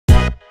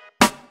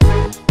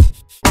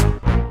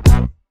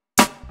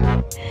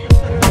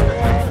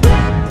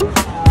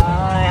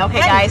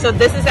Okay guys, so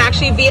this is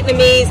actually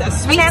Vietnamese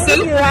sweet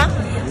soup.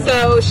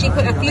 So she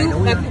put a few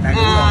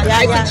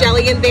types of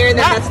jelly in there, and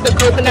then that's the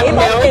coconut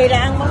milk.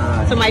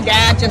 So my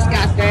dad just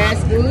got this.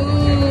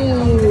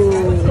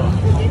 Ooh,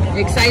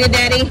 excited,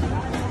 Daddy?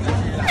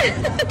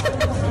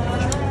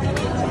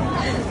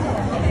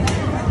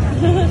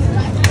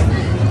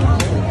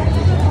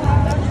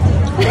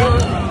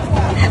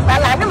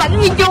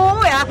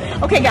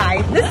 Okay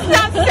guys, this is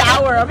not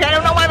sour, okay? I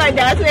don't know why my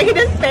dad's making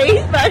this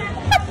face, but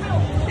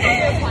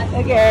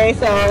okay,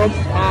 so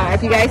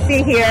as you guys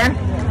see here,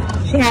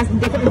 she has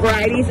different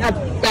varieties of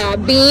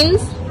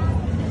beans.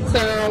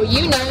 So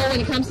you know when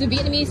it comes to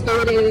Vietnamese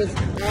food, it is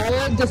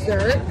all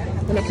dessert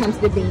when it comes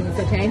to beans,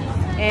 okay?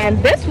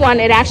 And this one,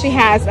 it actually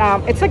has,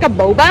 it's like a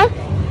boba.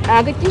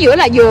 Cái giữa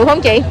là dừa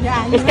không chị?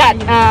 It's got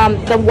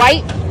the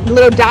white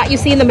little dot you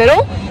see in the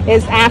middle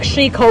is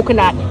actually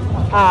coconut.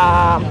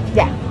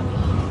 Yeah.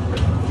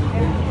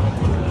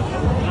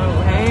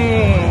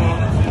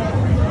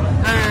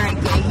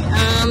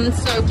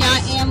 So cho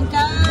em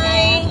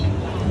cái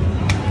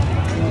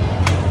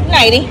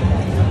này đi.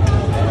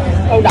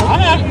 Màu đỏ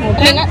ha.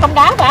 Không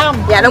đá phải không?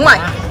 Dạ đúng rồi.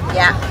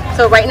 Yeah.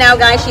 So right now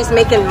guys, she's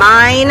making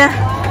mine.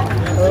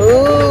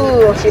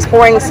 Ooh, she's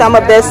pouring some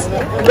of this.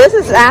 This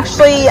is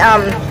actually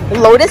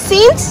lotus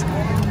seeds.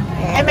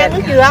 Em ăn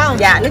nước dừa không?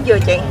 Dạ, nước dừa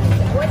chị.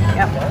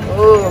 Yep.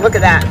 Ooh, look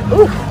at that.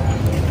 Ooh.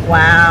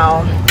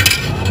 Wow.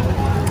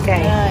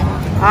 Okay.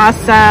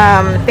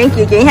 Awesome. Thank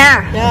you, chị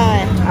ha.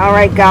 All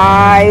right,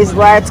 guys,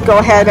 let's go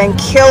ahead and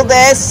kill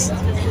this.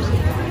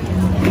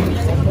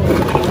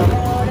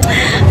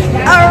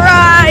 All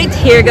right,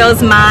 here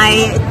goes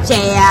my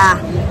chea.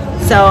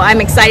 So I'm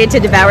excited to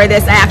devour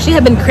this. I actually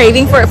have been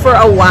craving for it for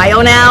a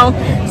while now.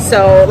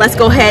 So let's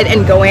go ahead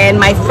and go in.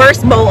 My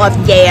first bowl of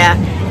chea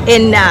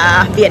in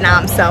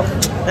Vietnam. So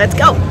let's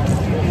go.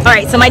 All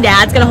right, so my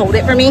dad's gonna hold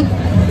it for me.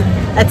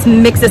 Let's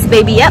mix this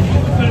baby up.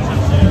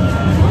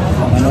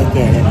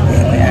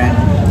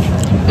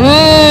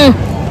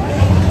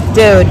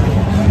 Dude.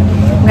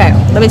 Okay,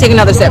 let me take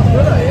another sip.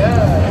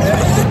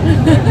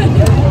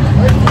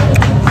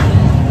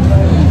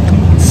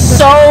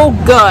 So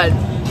good.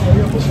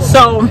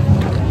 So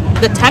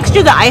the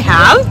texture that I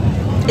have,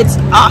 it's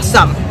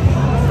awesome.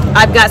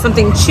 I've got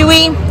something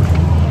chewy,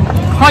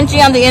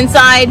 crunchy on the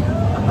inside,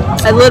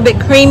 a little bit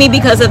creamy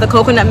because of the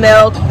coconut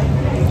milk.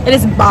 It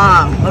is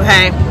bomb,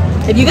 okay?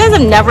 If you guys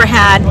have never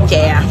had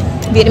chea,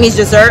 Vietnamese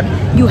dessert,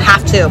 you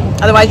have to.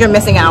 Otherwise, you're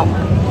missing out.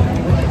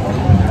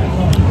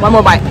 One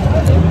more bite.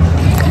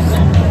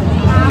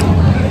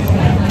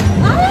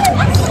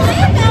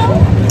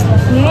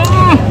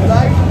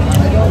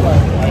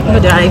 Look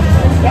at Daddy.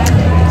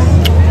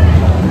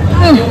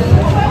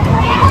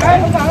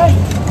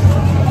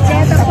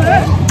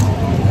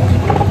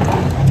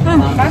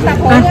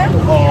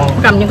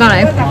 Cầm những con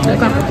này để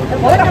con.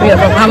 Bây giờ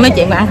còn không mấy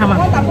chuyện mà ăn không à?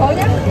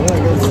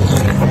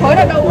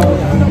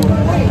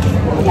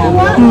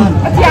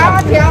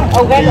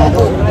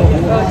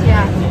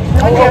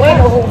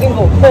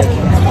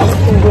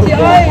 Chị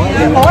ơi,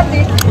 có đi.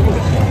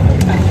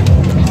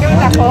 Cho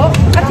là phở.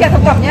 Ăn chè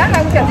thập cẩm nhá,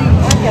 hay chè gì?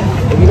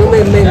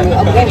 Mình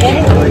ông ghét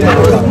hết.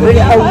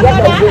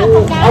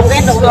 Ông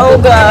ghét đầu. So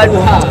good.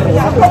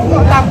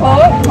 Không làm phở.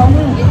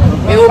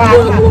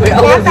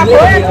 Ông làm phở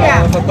ăn chè.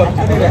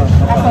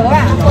 Làm phở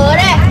à? Phở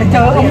đây.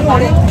 Chờ ông ngồi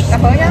đi.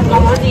 Làm phở nhá.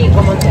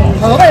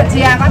 Phở với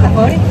chè, bán làm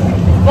phở đi.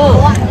 Phở.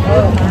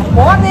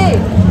 Bó đi.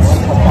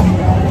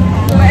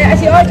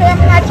 Chị ơi cho em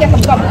 2 chè thập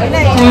cẩm cái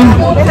này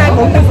với 2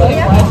 4 cà phê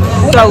nhá.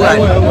 So good.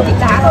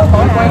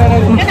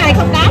 Cái này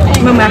không đá này.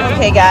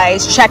 Okay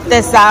guys, check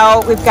this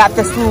out. We've got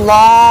this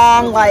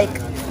long like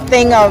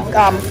thing of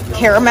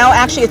caramel.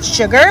 Actually it's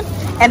sugar.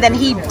 And then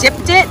he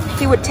dipped it.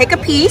 He would take a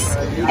piece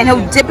and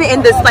he'll dip it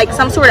in this like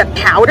some sort of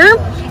powder.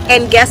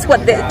 And guess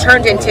what it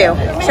turned into?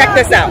 Check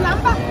this out.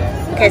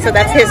 Okay, so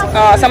that's his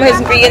some of his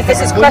ingredients.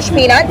 This is crushed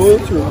peanuts.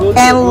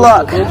 And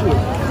look.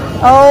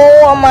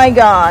 Oh my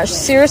gosh.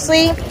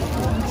 Seriously?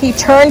 He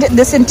turned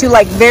this into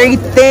like very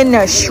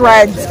thin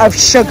shreds of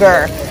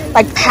sugar,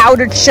 like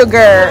powdered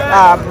sugar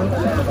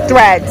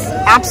threads.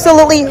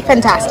 Absolutely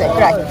fantastic.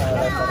 Right.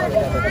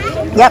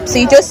 Yep, so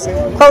you just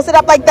close it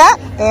up like that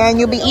and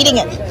you'll be eating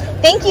it.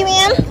 Thank you,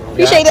 ma'am.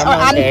 Appreciate it.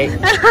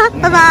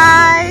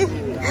 Bye-bye.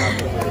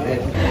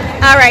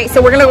 All right,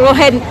 so we're gonna go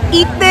ahead and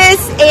eat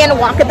this and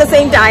walk at the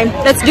same time.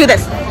 Let's do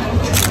this.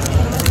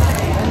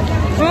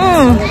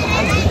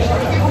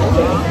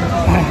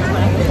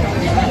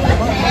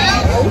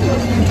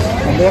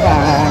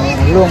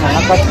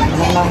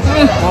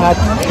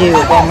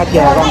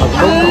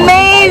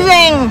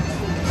 Amazing.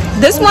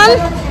 This one,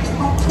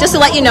 just to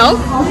let you know,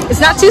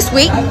 it's not too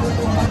sweet.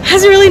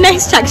 Has a really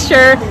nice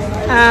texture.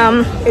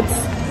 It's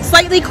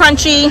slightly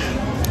crunchy,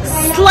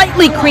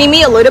 slightly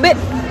creamy a little bit.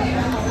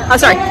 Oh,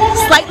 sorry,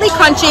 slightly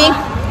crunchy,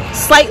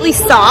 slightly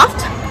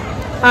soft.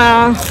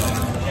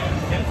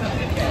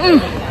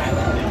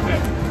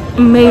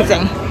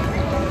 Amazing.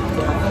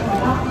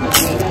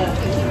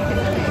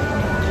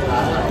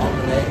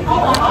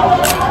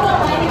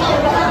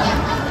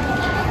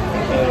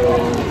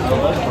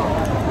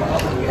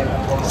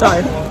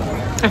 Sorry,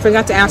 I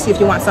forgot to ask you if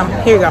you want some.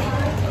 Here you go.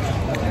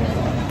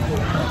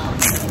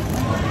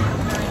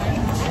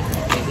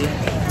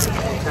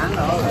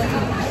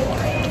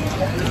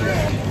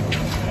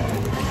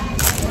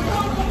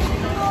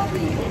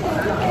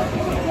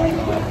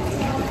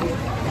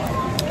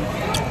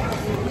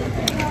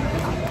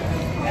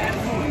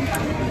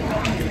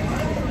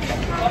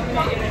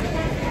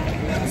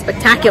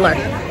 Spectacular.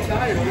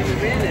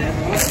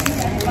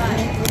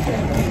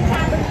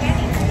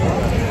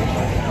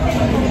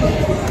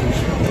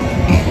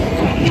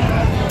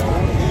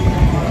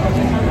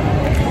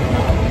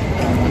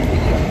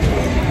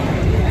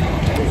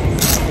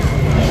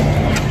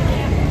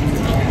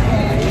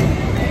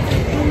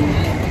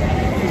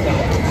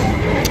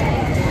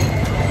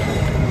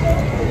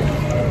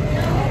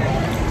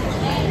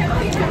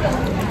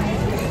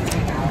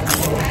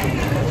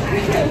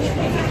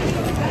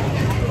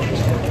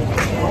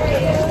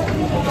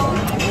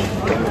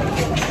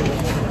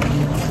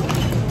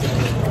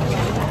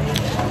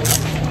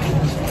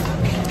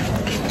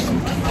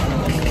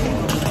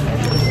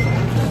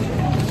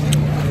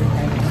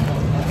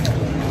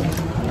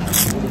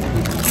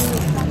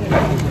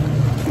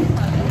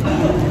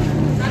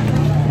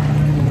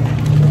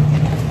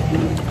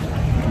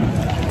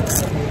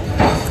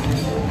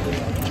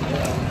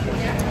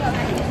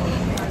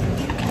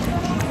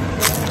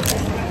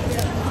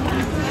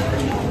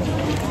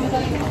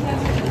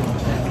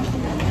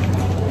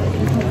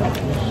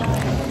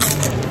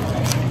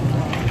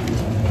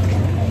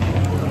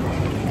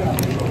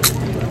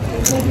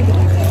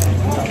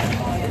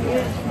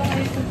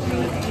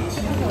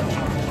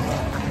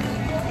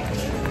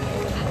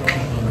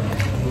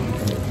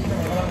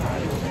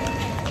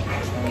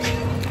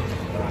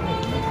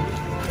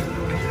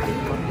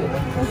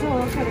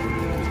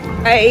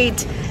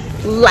 Right,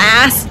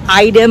 last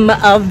item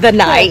of the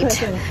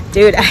night.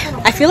 Dude,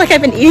 I feel like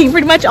I've been eating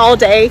pretty much all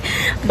day,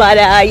 but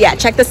yeah,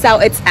 check this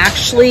out. It's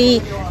actually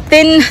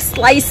thin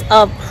slice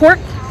of pork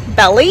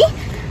belly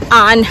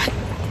on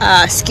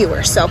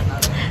skewers. So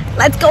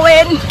let's go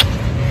in.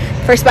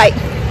 First bite,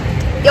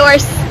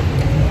 yours.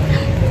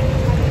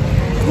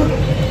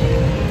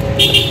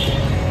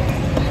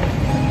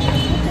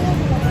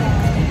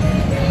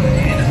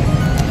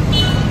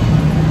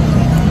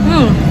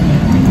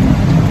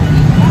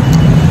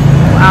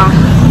 Wow. Ah.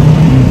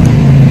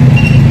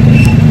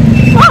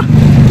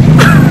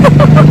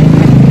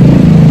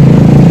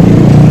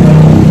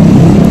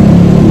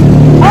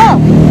 Oh,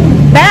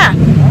 that.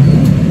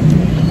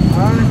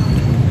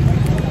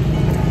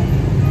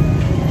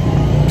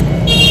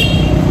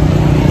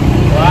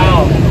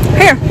 Wow.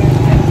 Here.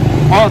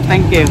 Oh,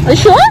 thank you. Are you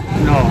sure?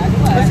 No.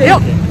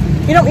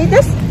 You don't eat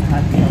this?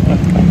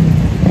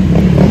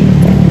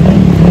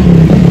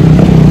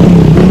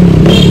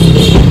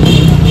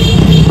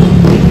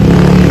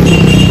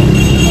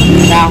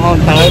 Sao hôm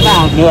tới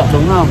vào được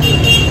đúng không?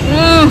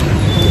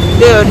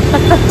 Dude,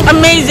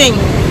 amazing.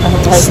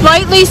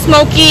 Slightly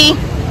smoky,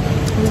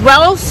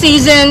 well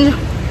seasoned,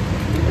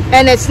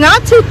 and it's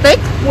not too thick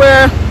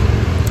where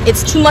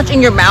it's too much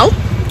in your mouth.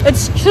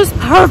 It's just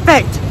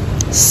perfect.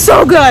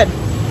 So good.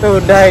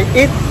 Today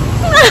eating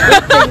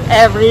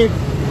every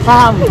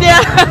time.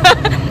 Yeah.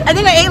 I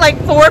think I ate like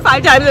 4 or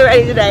 5 times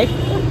already today.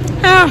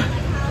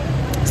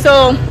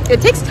 So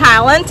it takes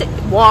talent to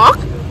walk,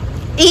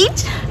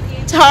 eat,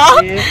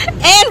 talk,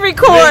 and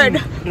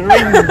record.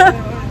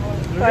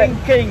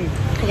 Drinking,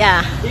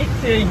 Yeah.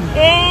 eating,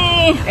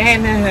 Hey.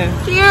 and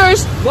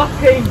Cheers.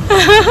 walking.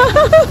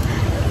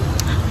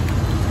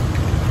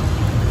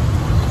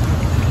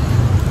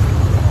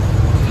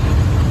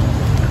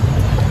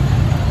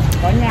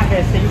 Có nhà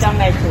vệ sinh trong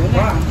này chú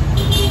này.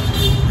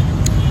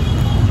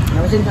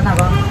 Nhà vệ sinh chỗ nào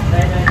con?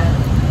 Đây.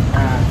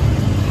 À.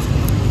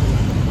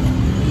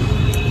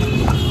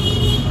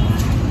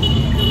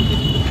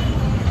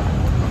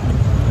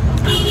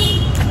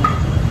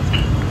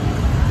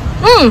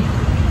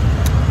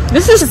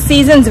 This is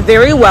seasoned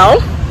very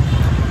well.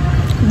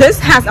 This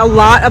has a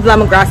lot of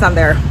lemongrass on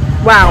there.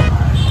 Wow.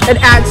 It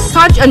adds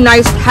such a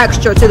nice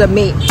texture to the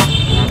meat.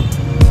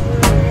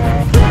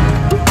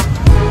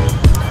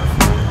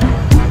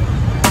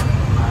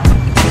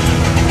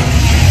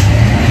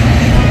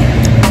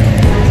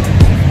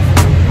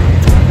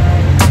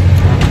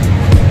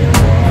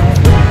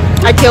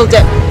 I killed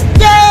it.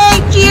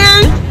 Yay!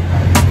 Cheers!